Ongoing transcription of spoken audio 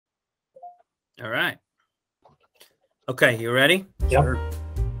All right. Okay, you ready? Yep. Sure.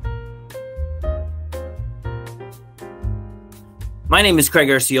 My name is Craig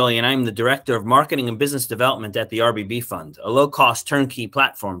Urciuoli, and I'm the Director of Marketing and Business Development at the RBB Fund, a low-cost turnkey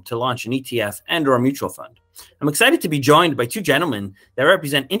platform to launch an ETF and/or mutual fund. I'm excited to be joined by two gentlemen that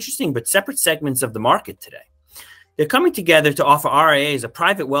represent interesting but separate segments of the market today. They're coming together to offer RIAs,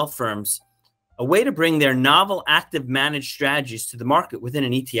 private wealth firms, a way to bring their novel active managed strategies to the market within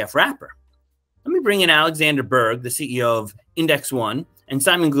an ETF wrapper. Let me bring in Alexander Berg, the CEO of Index One, and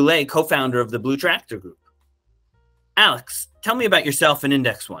Simon Goulet, co-founder of the Blue Tractor Group. Alex, tell me about yourself and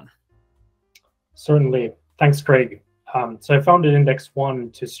Index One. Certainly. Thanks, Craig. So I founded Index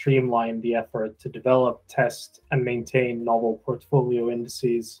One to streamline the effort to develop, test, and maintain novel portfolio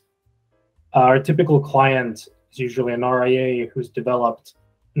indices. Our typical client is usually an RIA who's developed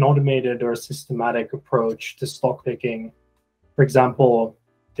an automated or systematic approach to stock picking. For example,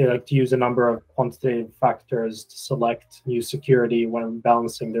 they like to use a number of quantitative factors to select new security when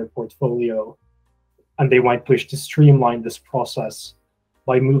balancing their portfolio. And they might wish to streamline this process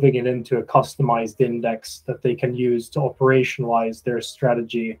by moving it into a customized index that they can use to operationalize their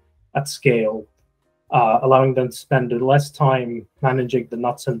strategy at scale, allowing them to spend less time managing the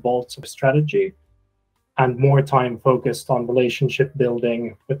nuts and bolts of strategy and more time focused on relationship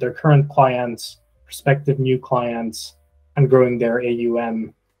building with their current clients, prospective new clients, and growing their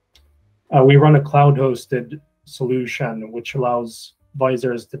AUM. We run a cloud-hosted solution which allows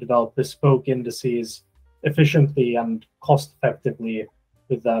advisors to develop bespoke indices efficiently and cost-effectively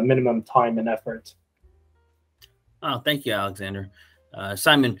with minimum time and effort. Oh, thank you, Alexander.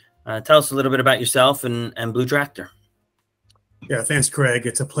 Simon, tell us a little bit about yourself and Blue Tractor. Yeah, thanks, Craig.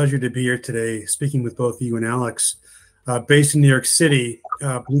 It's a pleasure to be here today speaking with both you and Alex. Based in New York City,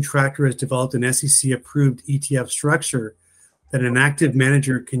 Blue Tractor has developed an SEC-approved ETF structure that an active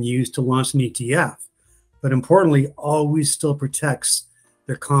manager can use to launch an ETF, but importantly, always still protects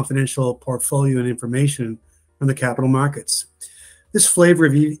their confidential portfolio and information from the capital markets. This flavor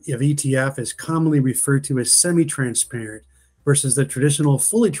of ETF is commonly referred to as semi-transparent versus the traditional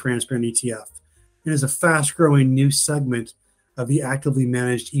fully transparent ETF, and is a fast-growing new segment of the actively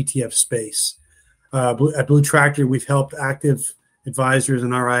managed ETF space. At Blue Tractor, we've helped active advisors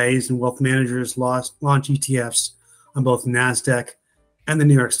and RIAs and wealth managers launch ETFs on both NASDAQ and the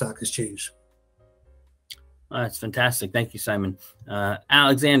New York Stock Exchange. That's fantastic. Thank you, Simon.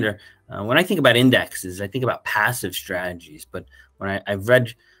 Alexander, when I think about indexes, I think about passive strategies. But when I've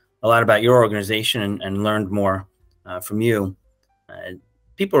read a lot about your organization and learned more from you,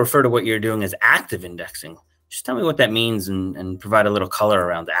 people refer to what you're doing as active indexing. Just tell me what that means and provide a little color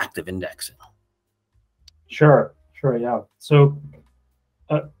around the active indexing. Sure, yeah. So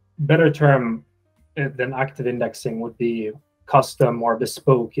a better term than active indexing would be custom or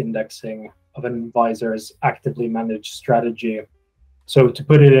bespoke indexing of an advisor's actively managed strategy. So to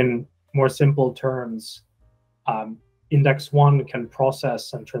put it in more simple terms, Index One can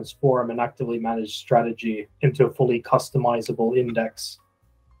process and transform an actively managed strategy into a fully customizable index.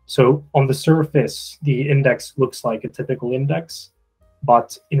 So on the surface, the index looks like a typical index,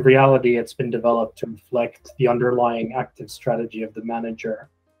 but in reality, it's been developed to reflect the underlying active strategy of the manager.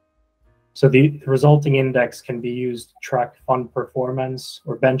 So the resulting index can be used to track fund performance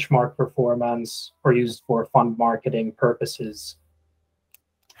or benchmark performance, or used for fund marketing purposes.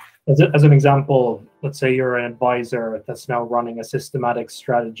 As an example, let's say you're an advisor that's now running a systematic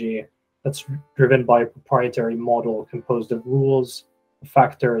strategy that's driven by a proprietary model composed of rules,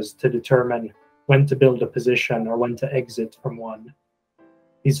 factors to determine when to build a position or when to exit from one.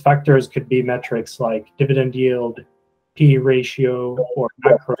 These factors could be metrics like dividend yield, P/E ratio, or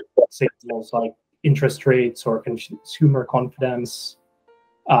macro signals like interest rates or consumer confidence.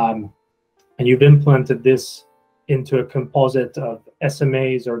 And you've implemented this into a composite of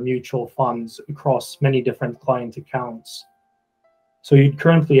SMAs or mutual funds across many different client accounts. So you'd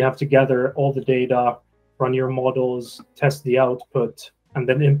currently have to gather all the data, run your models, test the output, and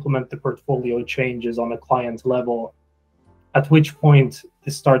then implement the portfolio changes on a client level, at which point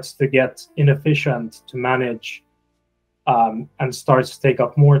this starts to get inefficient to manage and starts to take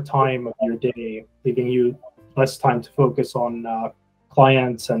up more time of your day, leaving you less time to focus on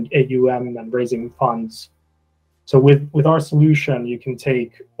clients and AUM and raising funds. So with our solution, you can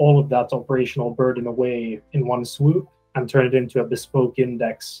take all of that operational burden away in one swoop and turn it into a bespoke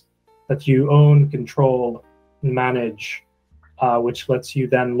index that you own, control, and manage, which lets you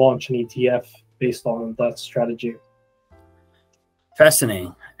then launch an ETF based on that strategy.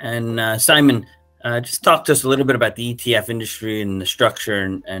 Fascinating. And Simon, just talk to us a little bit about the ETF industry and the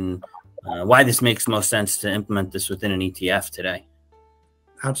structure and why this makes most sense to implement this within an ETF today.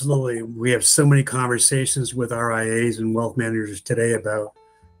 Absolutely. We have so many conversations with RIAs and wealth managers today about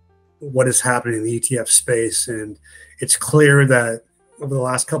what is happening in the ETF space. And it's clear that over the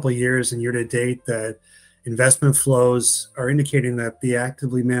last couple of years and year to date that investment flows are indicating that the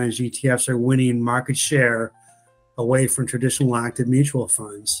actively managed ETFs are winning market share away from traditional active mutual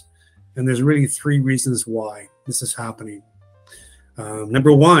funds. And there's really three reasons why this is happening.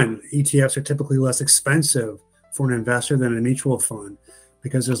 Number one, ETFs are typically less expensive for an investor than a mutual fund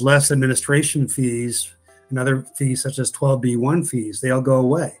because there's less administration fees and other fees such as 12B1 fees. They all go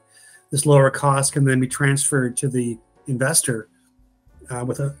away. This lower cost can then be transferred to the investor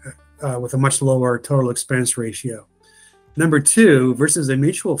with a much lower total expense ratio. Number two, versus a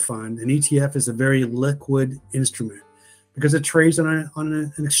mutual fund, an ETF is a very liquid instrument because it trades on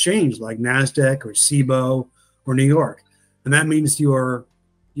an exchange like NASDAQ or CBOE or New York. And that means your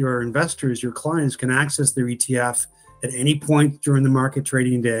investors, your clients can access their ETF at any point during the market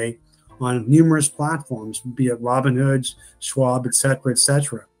trading day on numerous platforms, be it Robinhood, Schwab, et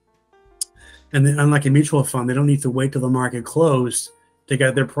cetera. And then, unlike a mutual fund, they don't need to wait till the market closed to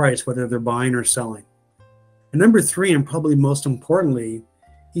get their price, whether they're buying or selling. And number three, and probably most importantly,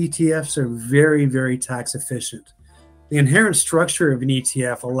 ETFs are very, very tax efficient. The inherent structure of an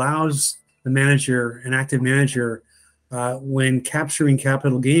ETF allows the manager, an active manager, when capturing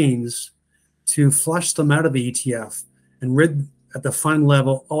capital gains, to flush them out of the ETF and rid at the fund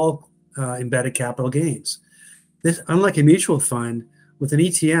level all embedded capital gains. This, unlike a mutual fund, with an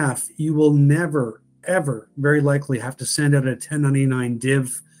ETF, you will never, ever, very likely have to send out a 1099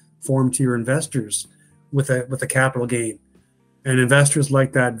 div form to your investors with a capital gain. And investors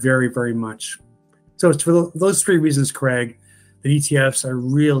like that very, very much. So it's for those three reasons, Craig, that ETFs are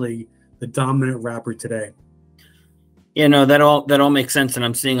really the dominant wrapper today. Yeah, no, that all makes sense, and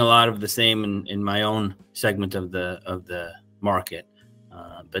I'm seeing a lot of the same in my own segment of the market.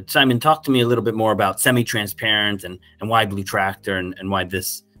 But Simon, talk to me a little bit more about semi-transparent and why Blue Tractor and why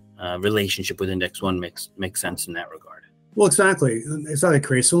this relationship with Index One makes sense in that regard. Well, exactly,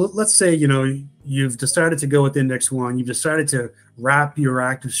 Craig. So let's say you've decided to go with Index One. You've decided to wrap your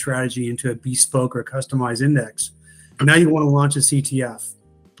active strategy into a bespoke or customized index, and now you want to launch a ETF.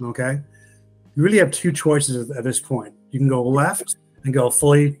 Okay, you really have two choices at this point. You can go left and go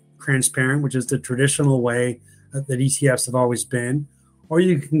fully transparent, which is the traditional way that ETFs have always been, or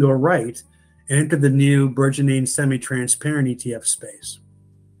you can go right and enter the new burgeoning semi-transparent ETF space.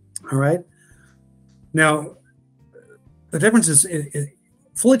 All right. Now, the difference is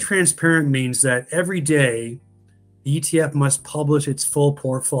fully transparent means that every day the ETF must publish its full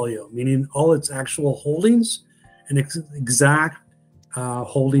portfolio, meaning all its actual holdings and exact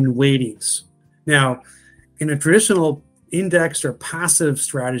holding weightings. Now, in a traditional index or passive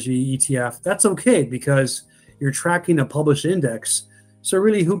strategy ETF, that's okay because you're tracking a published index. So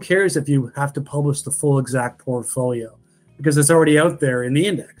really, who cares if you have to publish the full exact portfolio because it's already out there in the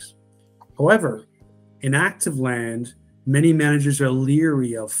index. However, in active land, many managers are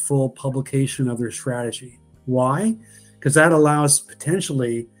leery of full publication of their strategy. Why? Because that allows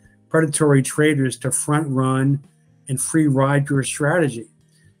potentially predatory traders to front run and free ride your strategy.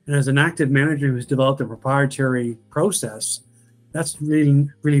 And as an active manager who's developed a proprietary process, that's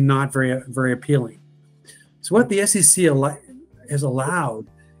really not very appealing. So what the SEC has allowed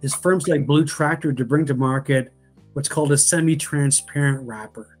is firms like Blue Tractor to bring to market what's called a semi-transparent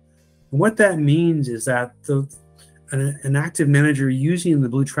wrapper. And what that means is that an active manager using the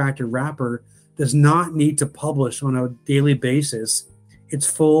Blue Tractor wrapper does not need to publish on a daily basis its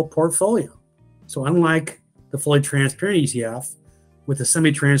full portfolio. So unlike the fully transparent ETF, with a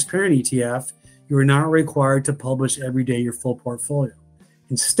semi-transparent ETF, you are not required to publish every day your full portfolio.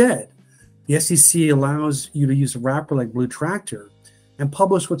 Instead, the SEC allows you to use a wrapper like Blue Tractor and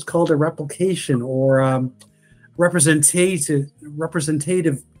publish what's called a replication or representative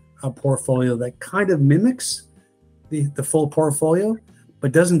portfolio that kind of mimics the full portfolio,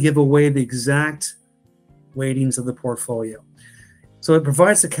 but doesn't give away the exact weightings of the portfolio. So it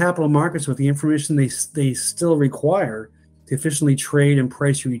provides the capital markets with the information they still require to efficiently trade and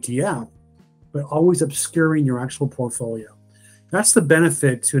price your ETF, but always obscuring your actual portfolio. That's the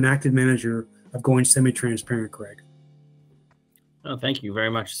benefit to an active manager of going semi-transparent, Craig. Oh, thank you very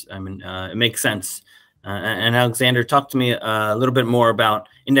much, Simon. It makes sense. And Alexander, talk to me a little bit more about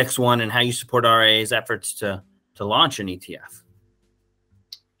Index One and how you support RIA's efforts to launch an ETF.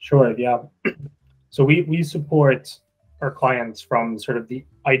 Sure, yeah. So we support our clients from sort of the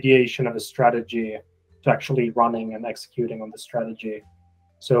ideation of a strategy to actually running and executing on the strategy.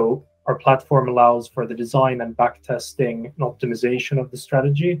 So our platform allows for the design and backtesting and optimization of the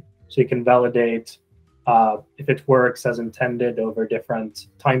strategy. So you can validate if it works as intended over different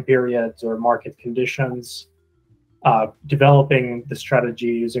time periods or market conditions. Developing the strategy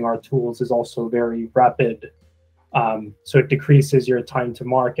using our tools is also very rapid. So it decreases your time to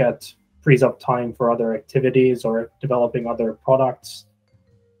market, frees up time for other activities or developing other products.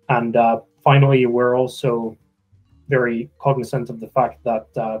 And finally, we're also very cognizant of the fact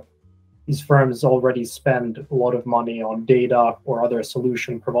that these firms already spend a lot of money on data or other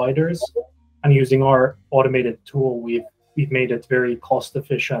solution providers. And using our automated tool, we've made it very cost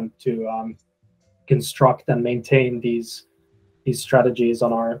efficient to construct and maintain these strategies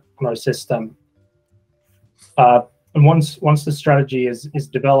on our system. And once the strategy is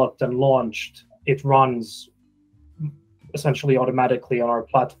developed and launched, it runs essentially automatically on our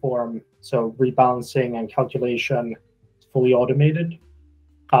platform. So rebalancing and calculation is fully automated.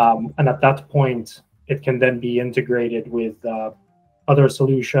 And at that point, it can then be integrated with other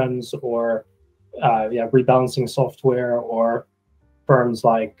solutions or rebalancing software or firms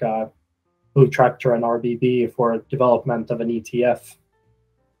like Blue Tractor and RBB for development of an ETF.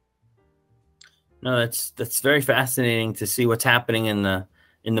 No, that's very fascinating to see what's happening in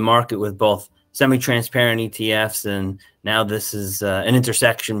the market with both semi-transparent ETFs, and now this is an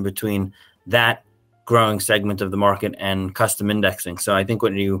intersection between that growing segment of the market and custom indexing. So I think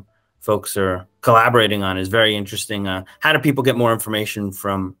what you folks are collaborating on is very interesting. How do people get more information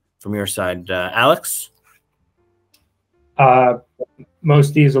from your side, Alex?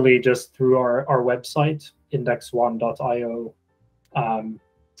 Most easily just through our website, index1.io,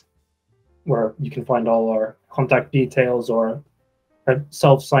 where you can find all our contact details or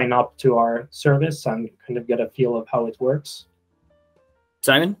self-sign up to our service and kind of get a feel of how it works.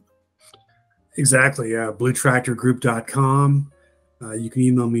 Simon? Exactly, yeah. bluetractorgroup.com. You can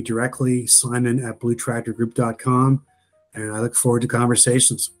email me directly, simon@bluetractorgroup.com, and I look forward to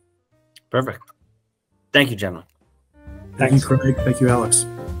conversations. Perfect. Thank you, gentlemen. Thank you, Craig. Thank you, Alex.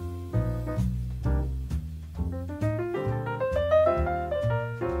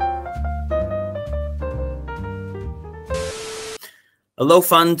 A low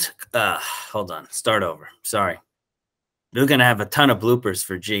fund, hold on, start over. Sorry. We're going to have a ton of bloopers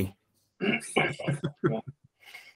for G.